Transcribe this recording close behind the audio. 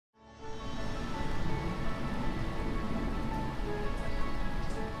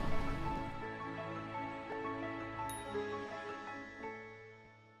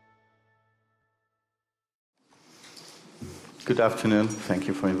Good afternoon. Thank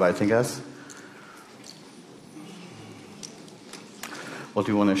you for inviting us. What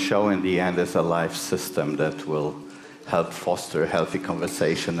we want to show in the end is a live system that will help foster healthy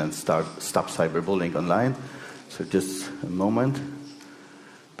conversation and stop cyberbullying online. So just a moment.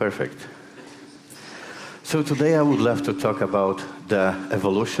 Perfect. So today I would love to talk about the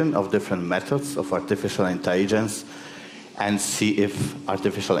evolution of different methods of artificial intelligence and see if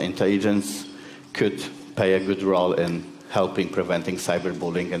artificial intelligence could play a good role in helping preventing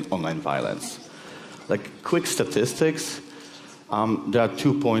cyberbullying and online violence. Like quick statistics, there are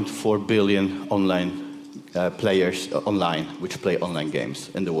 2.4 billion online players online which play online games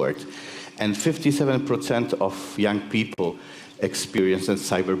in the world. And 57% of young people experience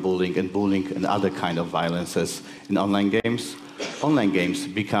cyberbullying and bullying and other kind of violences in online games. Online games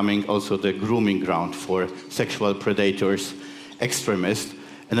becoming also the grooming ground for sexual predators, extremists,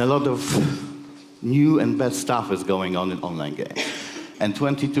 and a lot of new and bad stuff is going on in online games. And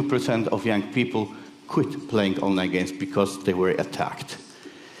 22% of young people quit playing online games because they were attacked.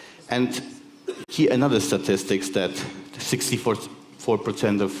 And here another statistics that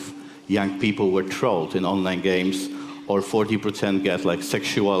 64% of young people were trolled in online games, or 40% get like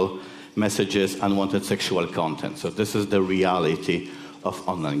sexual messages, unwanted sexual content. So this is the reality of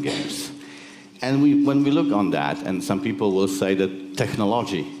online games. And when we look on that, and some people will say that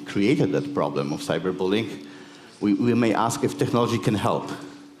technology created that problem of cyberbullying, we may ask if technology can help.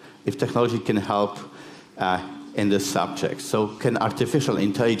 If technology can help in this subject. So can artificial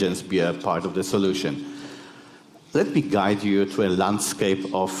intelligence be a part of the solution? Let me guide you to a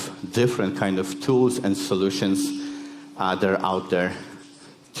landscape of different kind of tools and solutions that are out there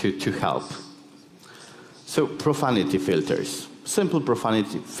to help. So profanity filters. Simple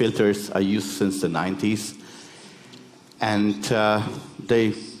profanity filters are used since the 90s, and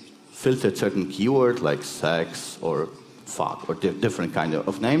they filter certain keywords like sex or fuck or different kind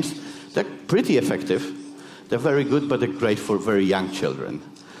of names. They're pretty effective. They're very good, but they're great for very young children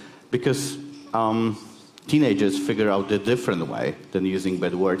because teenagers figure out the different way than using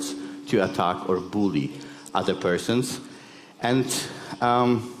bad words to attack or bully other persons. And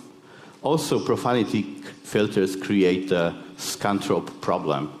also profanity filters create the scantrope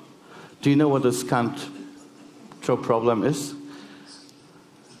problem. Do you know what the scantrope problem is?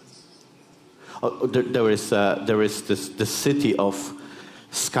 Oh, there is the city of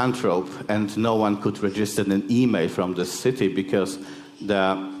Scantrope, and no one could register an email from the city because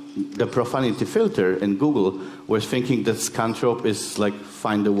the profanity filter in Google was thinking that Scantrope is like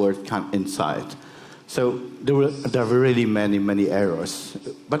find the word inside. So there were really many errors.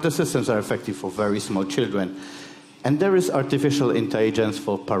 But the systems are effective for very small children. And there is artificial intelligence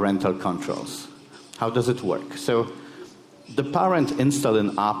for parental controls. How does it work? So the parent installs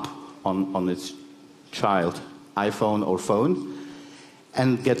an app on its child, iPhone or phone,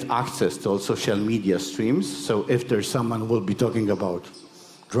 and get access to all social media streams. So if there's someone who will be talking about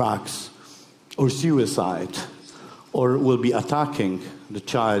drugs or suicide or will be attacking the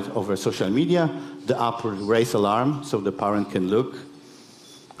child over social media, the app will raise alarm so the parent can look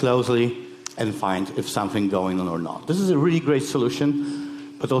closely and find if something going on or not. This is a really great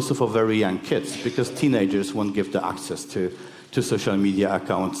solution, but also for very young kids, because teenagers won't give the access to social media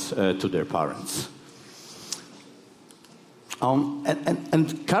accounts to their parents.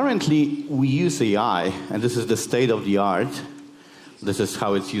 And currently we use AI, and this is the state of the art. This is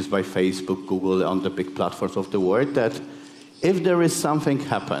how it's used by Facebook, Google, on the big platforms of the world, that if there is something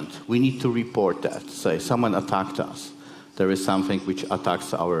happened, we need to report that. Say someone attacked us. There is something which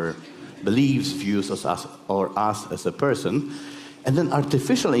attacks our beliefs, views, or us as a person. And then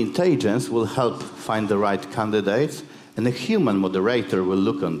artificial intelligence will help find the right candidates, and a human moderator will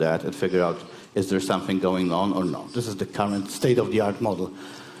look on that and figure out, is there something going on or not? This is the current state-of-the-art model.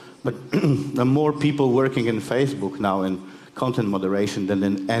 But there are more people working in Facebook now in content moderation than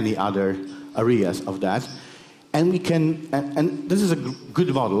in any other areas of that. And we can, and this is a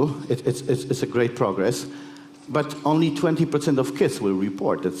good model, it's a great progress, but only 20% of kids will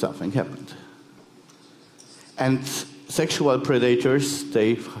report that something happened. And sexual predators,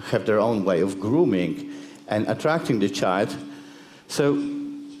 they have their own way of grooming and attracting the child, so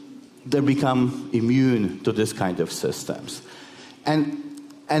they become immune to this kind of systems. And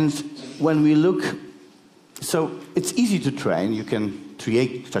when we look, so it's easy to train, you can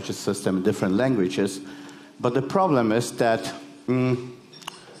create such a system in different languages, but the problem is that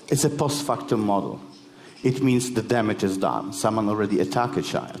it's a post-factum model. It means the damage is done. Someone already attacked a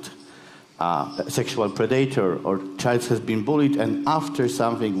child. A sexual predator or child has been bullied, and after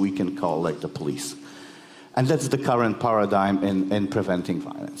something we can call like the police. And that's the current paradigm in preventing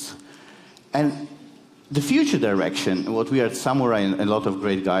violence. And The future direction, what we are at Samurai and a lot of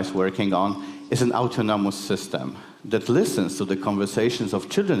great guys working on, is an autonomous system that listens to the conversations of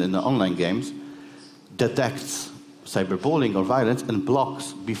children in the online games, detects cyberbullying or violence, and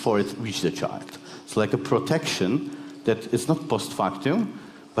blocks before it reaches the child. It's like a protection that is not post factum,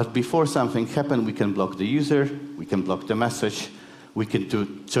 but before something happens, we can block the user, we can block the message, we can do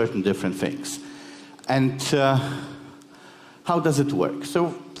certain different things. And how does it work?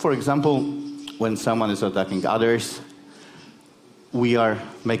 So, for example, when someone is attacking others, we are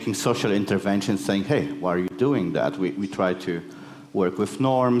making social interventions saying, hey, why are you doing that? We try to work with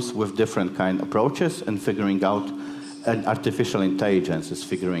norms, with different kind of approaches, and figuring out, and artificial intelligence is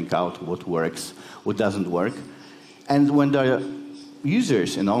figuring out what works, what doesn't work. And when there are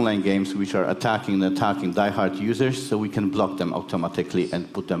users in online games which are attacking diehard users, so we can block them automatically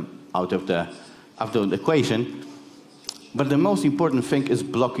and put them out of the equation. But the most important thing is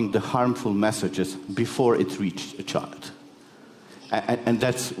blocking the harmful messages before it reaches a child. And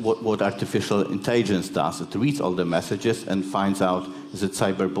that's what artificial intelligence does. It reads all the messages and finds out, is it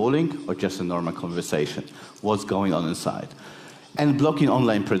cyberbullying or just a normal conversation? What's going on inside? And blocking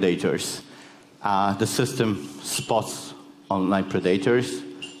online predators. The system spots online predators.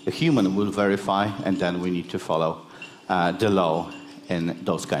 A human will verify, and then we need to follow the law in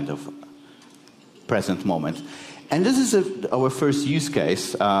those kind of present moments. And this is our first use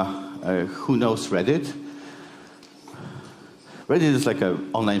case. Who knows Reddit? Reddit is like an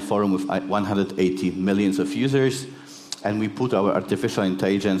online forum with 180 million of users, and we put our artificial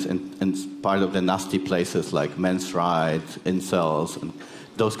intelligence in part of the nasty places like men's rights, incels, and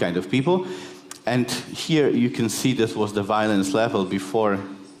those kind of people. And here you can see this was the violence level before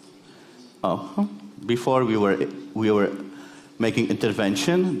we were making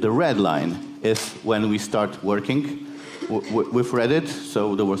intervention. The red line is when we start working with Reddit,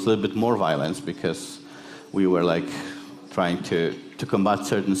 so there was a little bit more violence because we were like trying to combat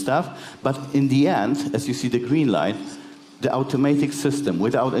certain stuff. But in the end, as you see the green line, the automatic system,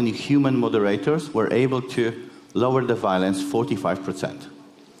 without any human moderators, were able to lower the violence 45%.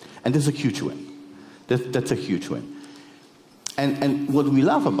 And this is a huge win. That's a huge win. And what we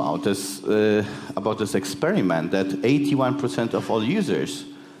love about this experiment, that 81% of all users,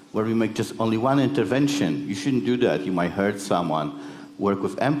 where we make just only one intervention, you shouldn't do that, you might hurt someone, work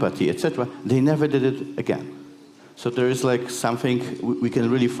with empathy, etc., they never did it again. So there is like something we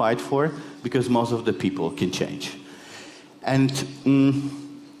can really fight for, because most of the people can change. And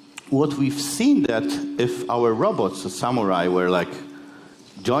what we've seen that if our robots, the samurai, were like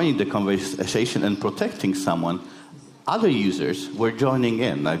joining the conversation and protecting someone, other users were joining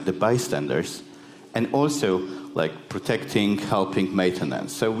in, like the bystanders, and also like protecting, helping,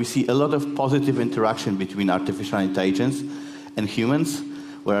 maintenance. So we see a lot of positive interaction between artificial intelligence and humans,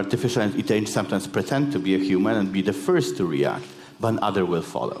 where artificial intelligence sometimes pretend to be a human and be the first to react, but others will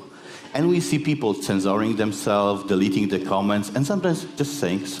follow. And we see people censoring themselves, deleting the comments, and sometimes just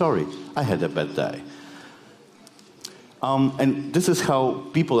saying, sorry, I had a bad day. And this is how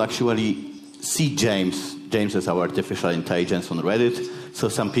people actually see James as our artificial intelligence on Reddit. So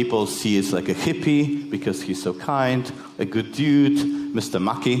some people see it's like a hippie because he's so kind, a good dude, Mr.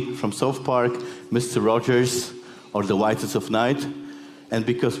 Mackey from South Park, Mr. Rogers, or the Whitest of Night. And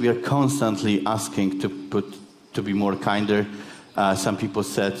because we are constantly asking to be more kinder, some people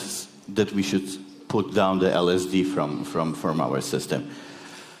said that we should put down the LSD from our system.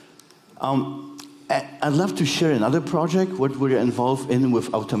 I'd love to share another project what we're involved in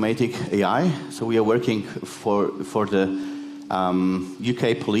with automatic AI. So we are working for the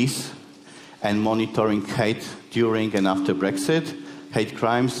UK police and monitoring hate during and after Brexit, hate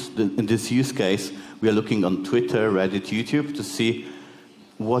crimes. In this use case, we are looking on Twitter, Reddit, YouTube to see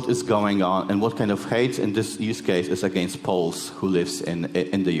what is going on and what kind of hate in this use case is against Poles who lives in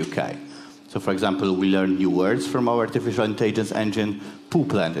the UK. So for example, we learn new words from our artificial intelligence engine.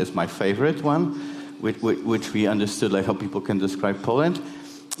 Poopland is my favorite one, which we understood like how people can describe Poland.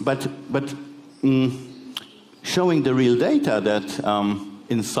 But showing the real data that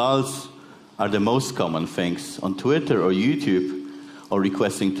insults are the most common things on Twitter or YouTube, or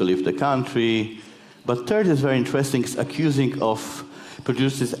requesting to leave the country. But third is very interesting, is accusing of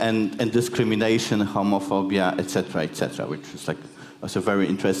prejudice and discrimination, homophobia, etc., which is like also very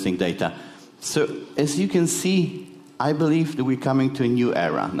interesting data. So as you can see, I believe that we're coming to a new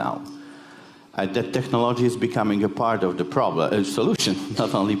era now. That technology is becoming a part of the problem, a solution,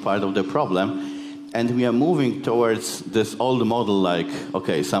 not only part of the problem. And we are moving towards this old model like,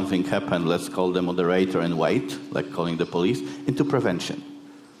 okay, something happened, let's call the moderator and wait, like calling the police, into prevention.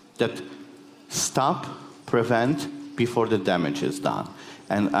 That stop, prevent, before the damage is done.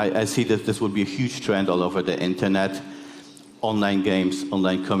 And I see that this will be a huge trend all over the internet, online games,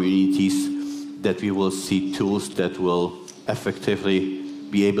 online communities, that we will see tools that will effectively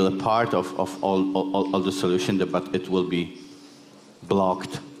be able a part of all the solution, but it will be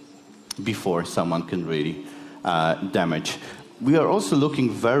blocked before someone can really damage. We are also looking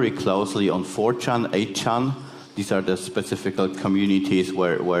very closely on 4chan, 8chan. These are the specific communities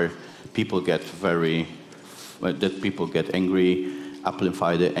where people get people get angry,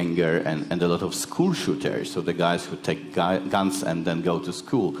 amplify the anger, and a lot of school shooters. So the guys who take guns and then go to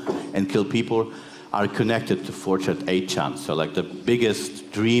school and kill people are connected to 4chan, 8chan. So like the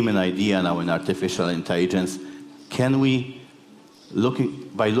biggest dream and idea now in artificial intelligence, can we,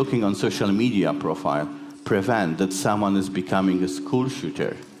 by looking on social media profile, prevent that someone is becoming a school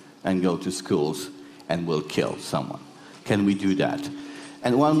shooter and go to schools and will kill someone? Can we do that?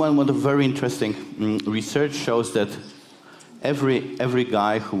 And one of the very interesting research shows that every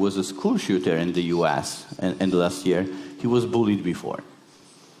guy who was a school shooter in the US in the last year, he was bullied before.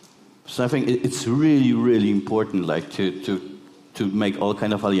 So I think it's really, really important, like to make all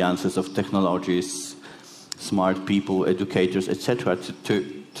kind of alliances of technologies, smart people, educators, etc.,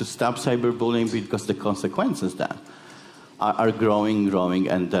 to stop cyberbullying, because the consequences then are growing,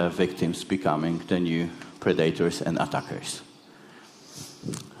 and the victims becoming the new predators and attackers.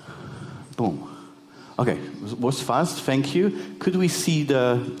 Boom. Okay, it was fast. Thank you. Could we see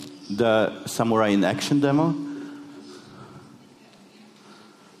the samurai in action demo?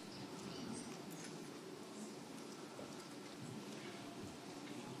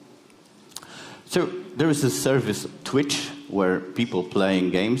 So there is a service, Twitch, where people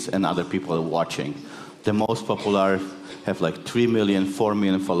playing games and other people are watching. The most popular have like 3 million, 4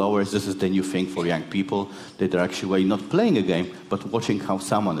 million followers. This is the new thing for young people, that they're actually not playing a game, but watching how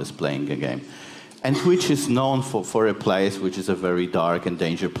someone is playing a game. And Twitch is known for a place which is a very dark and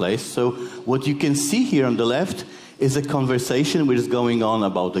dangerous place. So what you can see here on the left is a conversation which is going on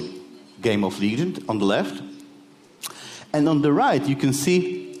about the game of Legion on the left. And on the right, you can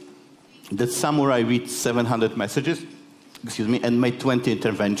see that samurai read 700 messages, and made 20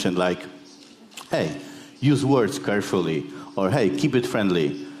 interventions like, hey, use words carefully, or hey, keep it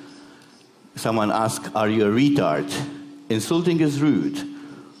friendly. Someone asked, are you a retard? Insulting is rude.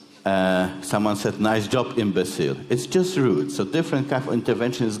 Someone said, nice job, imbecile. It's just rude. So different kind of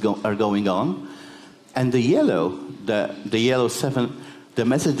interventions are going on. And the yellow 7, the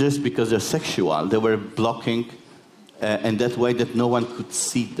messages, because they're sexual, they were blocking in that way that no one could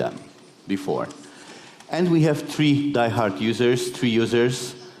see them before. And we have 3 diehard users, 3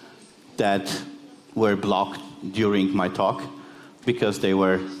 users that were blocked during my talk because they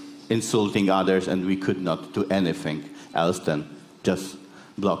were insulting others, and we could not do anything else than just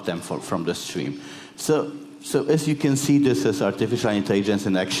block them from the stream. So as you can see, this is artificial intelligence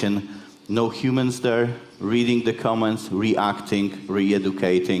in action. No humans there, reading the comments, reacting,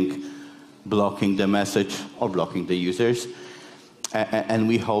 re-educating, blocking the message or blocking the users. And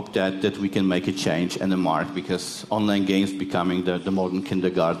we hope that we can make a change and a mark, because online games becoming the modern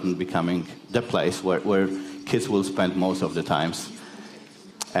kindergarten, becoming the place where kids will spend most of the times.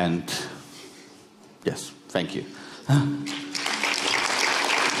 And yes, thank you.